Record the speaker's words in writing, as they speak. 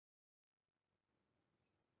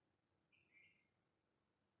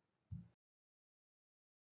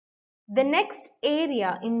The next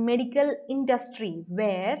area in medical industry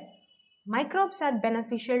where microbes are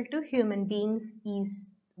beneficial to human beings is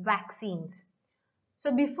vaccines.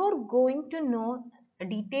 So before going to know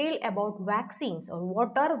detail about vaccines or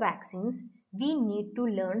what are vaccines, we need to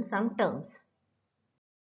learn some terms.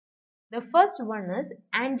 The first one is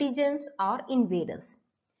antigens or invaders.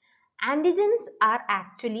 Antigens are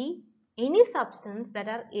actually any substance that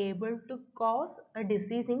are able to cause a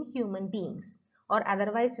disease in human beings, or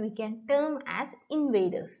otherwise we can term as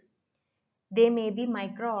invaders. They may be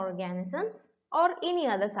microorganisms or any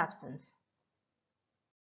other substance.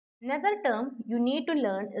 Another term you need to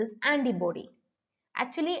learn is antibody.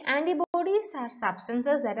 Actually, antibodies are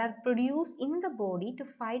substances that are produced in the body to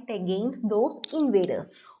fight against those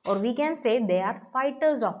invaders, or we can say they are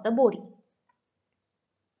fighters of the body.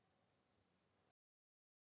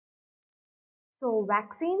 So,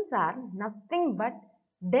 vaccines are nothing but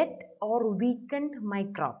dead or weakened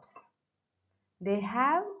microbes. They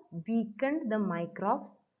have weakened the microbes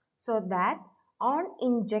so that on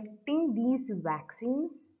injecting these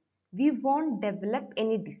vaccines, we won't develop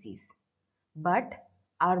any disease. But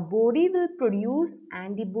our body will produce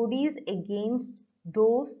antibodies against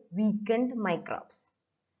those weakened microbes.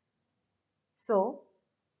 So,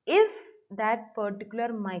 if that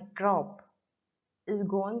particular microbe is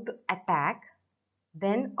going to attack,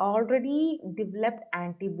 then already developed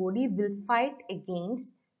antibody will fight against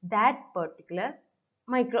that particular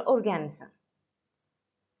microorganism.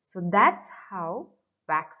 So that's how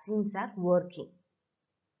vaccines are working.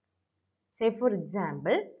 Say for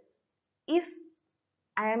example, if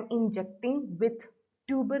I am injecting with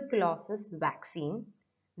tuberculosis vaccine,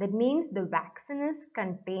 that means the vaccine is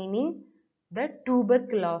containing the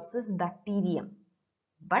tuberculosis bacterium,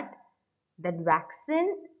 but that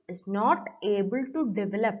vaccine is not able to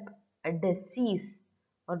develop a disease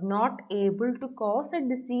or not able to cause a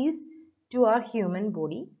disease to our human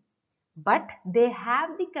body, but they have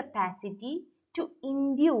the capacity to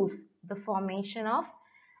induce the formation of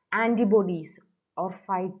antibodies or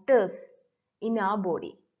fighters in our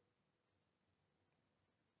body.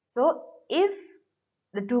 So if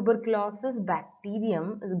the tuberculosis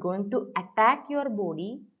bacterium is going to attack your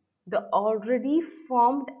body, the already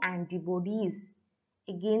formed antibodies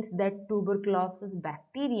against that tuberculosis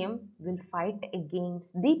bacterium will fight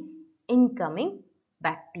against the incoming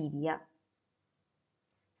bacteria.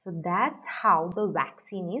 So that's how the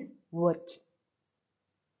vaccine is working.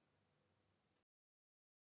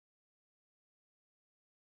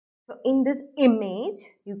 So in this image,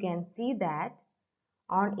 you can see that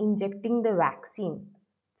on injecting the vaccine.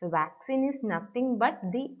 So vaccine is nothing but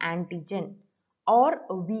the antigen or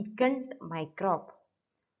a weakened microbe.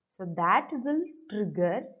 So that will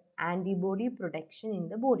trigger antibody production in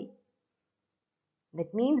the body.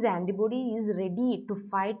 That means the antibody is ready to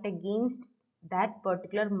fight against that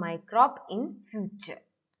particular microbe in future.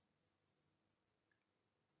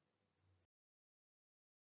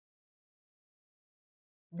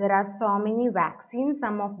 There are so many vaccines.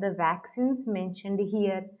 Some of the vaccines mentioned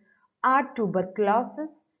here are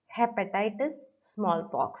tuberculosis, hepatitis,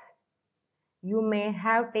 smallpox. You may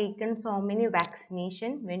have taken so many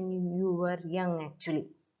vaccination when you were young actually.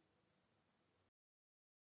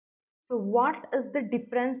 So what is the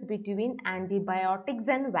difference between antibiotics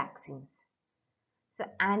and vaccines? So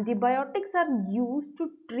antibiotics are used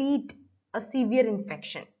to treat a severe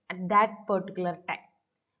infection at that particular time.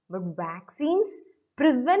 But vaccines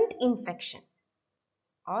prevent infection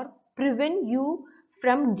or prevent you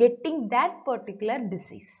from getting that particular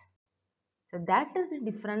disease. So that is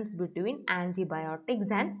the difference between antibiotics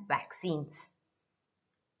and vaccines.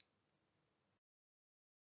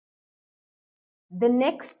 The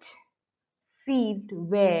next field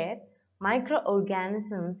where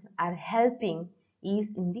microorganisms are helping is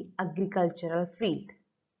in the agricultural field.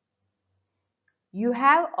 You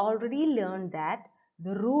have already learned that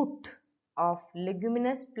the root of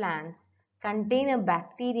leguminous plants contain a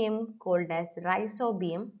bacterium called as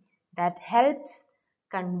rhizobium that helps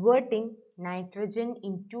converting nitrogen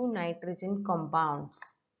into nitrogen compounds.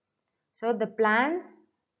 So the plants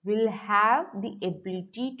will have the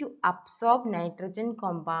ability to absorb nitrogen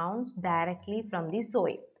compounds directly from the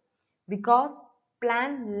soil because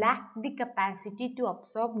plants lack the capacity to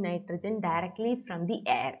absorb nitrogen directly from the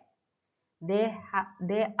air. They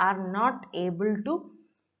are not able to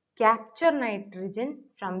capture nitrogen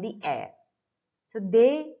from the air. So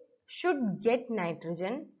they should get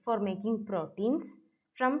nitrogen for making proteins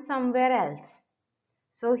from somewhere else.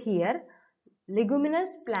 So here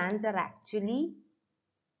leguminous plants are actually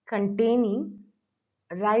containing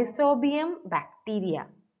rhizobium bacteria,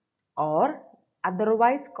 or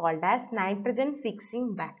otherwise called as nitrogen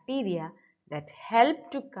fixing bacteria, that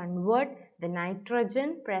help to convert the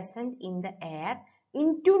nitrogen present in the air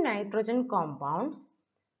into nitrogen compounds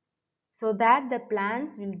so that the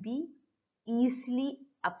plants will be easily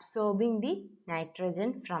absorbing the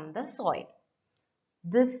nitrogen from the soil.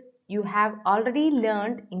 This you have already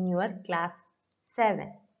learned in your class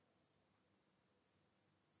 7.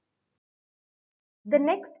 The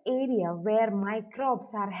next area where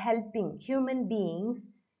microbes are helping human beings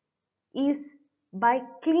is by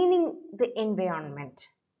cleaning the environment.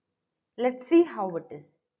 Let's see how it is.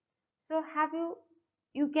 So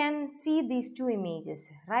you can see these two images,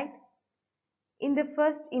 right? In the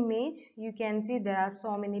first image, you can see there are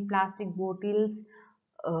so many plastic bottles,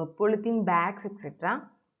 polythene bags, etc.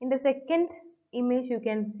 In the second image, you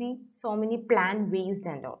can see so many plant waste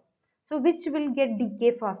and all. So which will get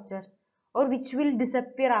decay faster or which will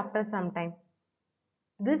disappear after some time?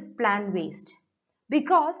 This plant waste.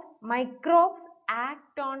 Because microbes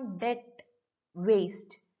act on dead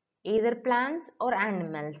waste, either plants or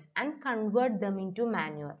animals, and convert them into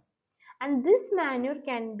manure. And this manure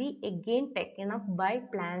can be again taken up by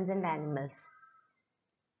plants and animals.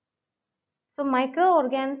 So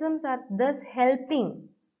microorganisms are thus helping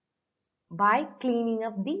by cleaning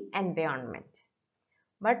up the environment.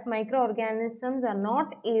 But microorganisms are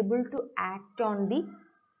not able to act on the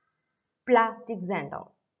plastics and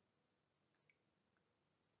all.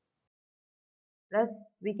 Thus,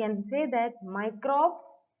 we can say that microbes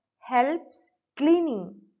helps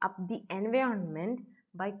cleaning up the environment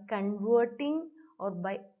by converting or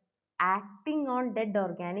by acting on dead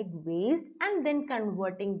organic waste and then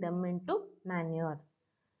converting them into manure.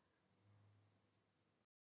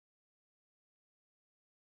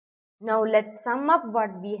 Now let's sum up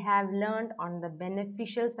what we have learned on the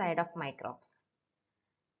beneficial side of microbes.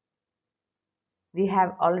 We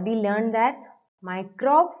have already learned that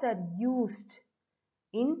microbes are used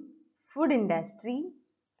in food industry,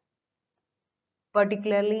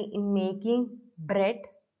 particularly in making bread,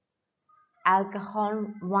 alcohol,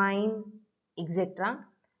 wine, etc.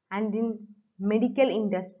 and in medical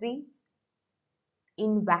industry,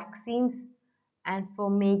 in vaccines and for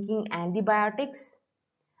making antibiotics,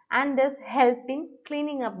 and thus help in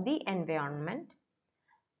cleaning up the environment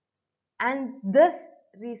and thus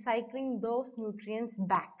recycling those nutrients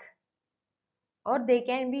back, or they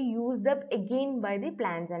can be used up again by the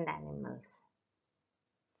plants and animals.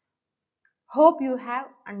 Hope you have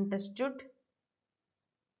understood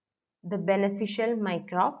the beneficial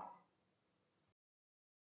microbes.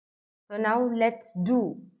 So now let's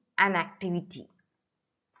do an activity.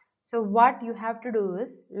 So what you have to do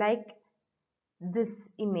is, like this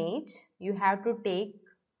image, you have to take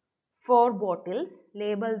 4 bottles,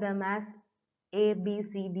 label them as A, B,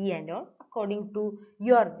 C, D and all according to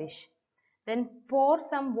your wish. Then pour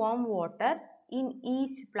some warm water in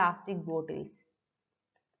each plastic bottles.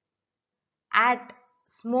 Add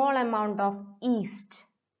small amount of yeast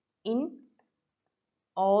in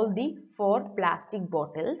all the 4 plastic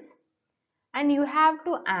bottles, and you have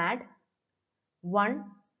to add 1,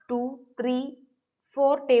 2, 3,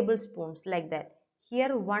 4 tablespoons like that.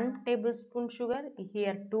 Here 1 tablespoon sugar,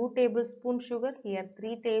 here 2 tablespoon sugar, here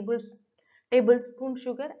 3 tablespoon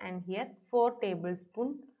sugar and here 4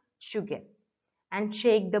 tablespoon sugar, and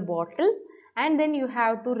shake the bottle, and then you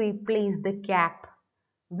have to replace the cap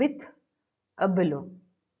with a balloon.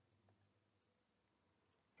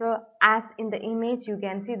 So as in the image you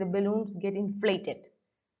can see the balloons get inflated.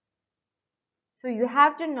 So you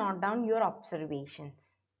have to note down your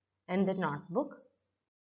observations in the notebook.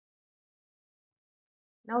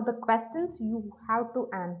 Now the questions you have to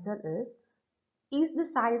answer is the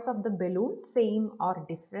size of the balloon same or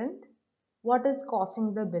different? What is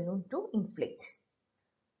causing the balloon to inflate?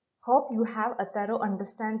 Hope you have a thorough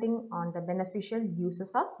understanding on the beneficial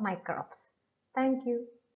uses of microbes. Thank you.